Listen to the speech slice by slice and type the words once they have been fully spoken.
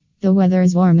The weather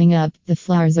is warming up, the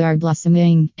flowers are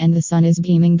blossoming, and the sun is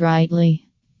beaming brightly.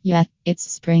 Yet, it's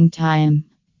springtime.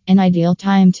 An ideal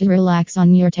time to relax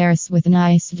on your terrace with a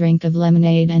nice drink of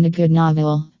lemonade and a good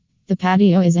novel. The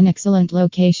patio is an excellent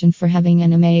location for having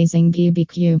an amazing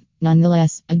BBQ.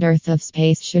 Nonetheless, a dearth of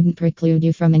space shouldn't preclude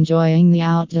you from enjoying the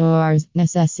outdoors,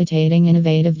 necessitating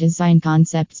innovative design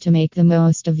concepts to make the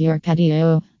most of your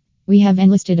patio. We have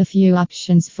enlisted a few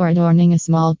options for adorning a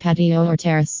small patio or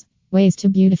terrace. Ways to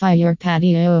beautify your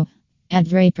patio. Add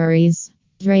draperies.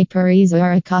 Draperies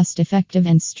are a cost-effective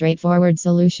and straightforward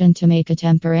solution to make a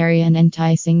temporary and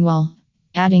enticing wall.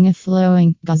 Adding a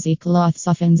flowing, gauzy cloth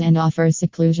softens and offers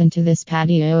seclusion to this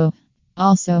patio.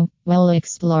 Also, while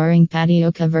exploring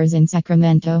patio covers in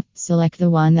Sacramento, select the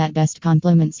one that best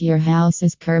complements your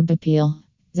house's curb appeal.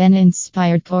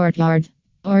 Zen-inspired courtyard.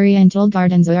 Oriental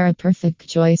gardens are a perfect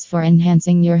choice for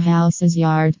enhancing your house's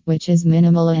yard, which is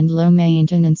minimal and low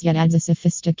maintenance yet adds a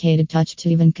sophisticated touch to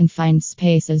even confined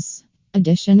spaces.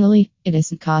 Additionally, it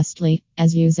isn't costly,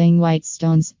 as using white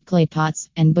stones, clay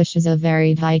pots, and bushes of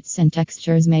varied heights and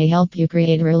textures may help you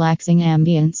create a relaxing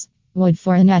ambience. Wood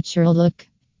for a natural look.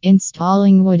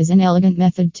 Installing wood is an elegant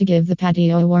method to give the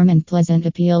patio a warm and pleasant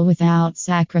appeal without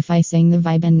sacrificing the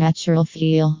vibe and natural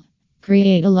feel.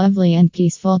 Create a lovely and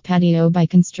peaceful patio by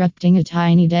constructing a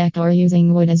tiny deck or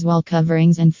using wood as wall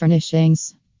coverings and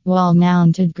furnishings.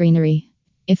 Wall-mounted greenery.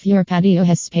 If your patio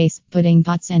has space, putting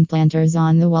pots and planters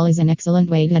on the wall is an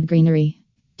excellent way to add greenery.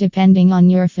 Depending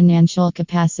on your financial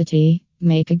capacity,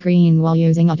 make a green wall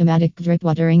using automatic drip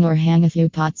watering or hang a few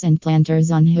pots and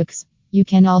planters on hooks. You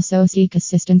can also seek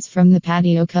assistance from the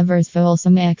Patio Covers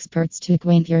Fulsome experts to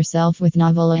acquaint yourself with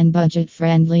novel and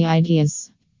budget-friendly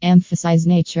ideas. Emphasize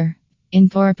nature.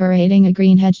 Incorporating a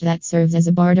green hedge that serves as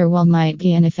a border wall might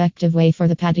be an effective way for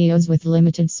the patios with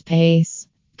limited space.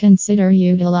 Consider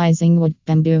utilizing wood,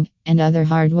 bamboo, and other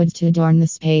hardwoods to adorn the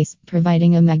space,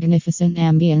 providing a magnificent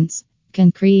ambience.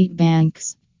 Concrete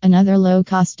banks. Another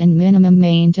low-cost and minimum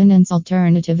maintenance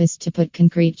alternative is to put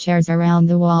concrete chairs around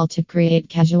the wall to create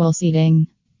casual seating.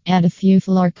 Add a few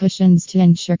floor cushions to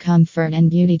ensure comfort and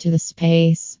beauty to the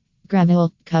space.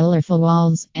 Gravel, colorful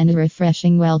walls, and a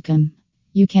refreshing welcome.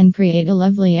 You can create a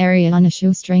lovely area on a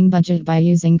shoestring budget by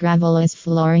using gravel as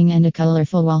flooring and a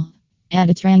colorful wall. Add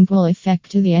a tranquil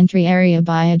effect to the entry area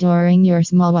by adoring your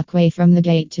small walkway from the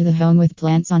gate to the home with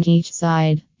plants on each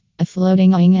side. A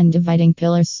floating awning and dividing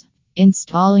pillars.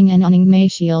 Installing an awning may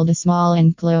shield a small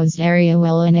enclosed area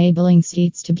while enabling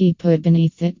seats to be put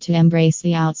beneath it to embrace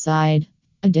the outside.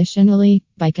 Additionally,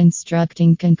 by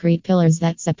constructing concrete pillars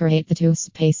that separate the two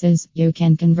spaces, you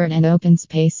can convert an open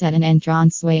space at an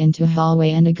entranceway into a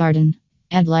hallway and a garden.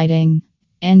 Add lighting.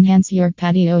 Enhance your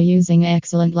patio using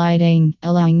excellent lighting,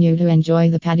 allowing you to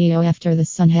enjoy the patio after the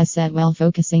sun has set while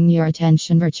focusing your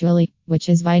attention virtually, which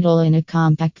is vital in a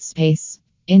compact space.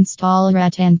 Install a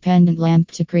rattan pendant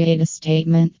lamp to create a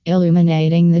statement,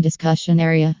 illuminating the discussion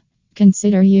area.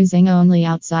 Consider using only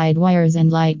outside wires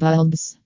and light bulbs.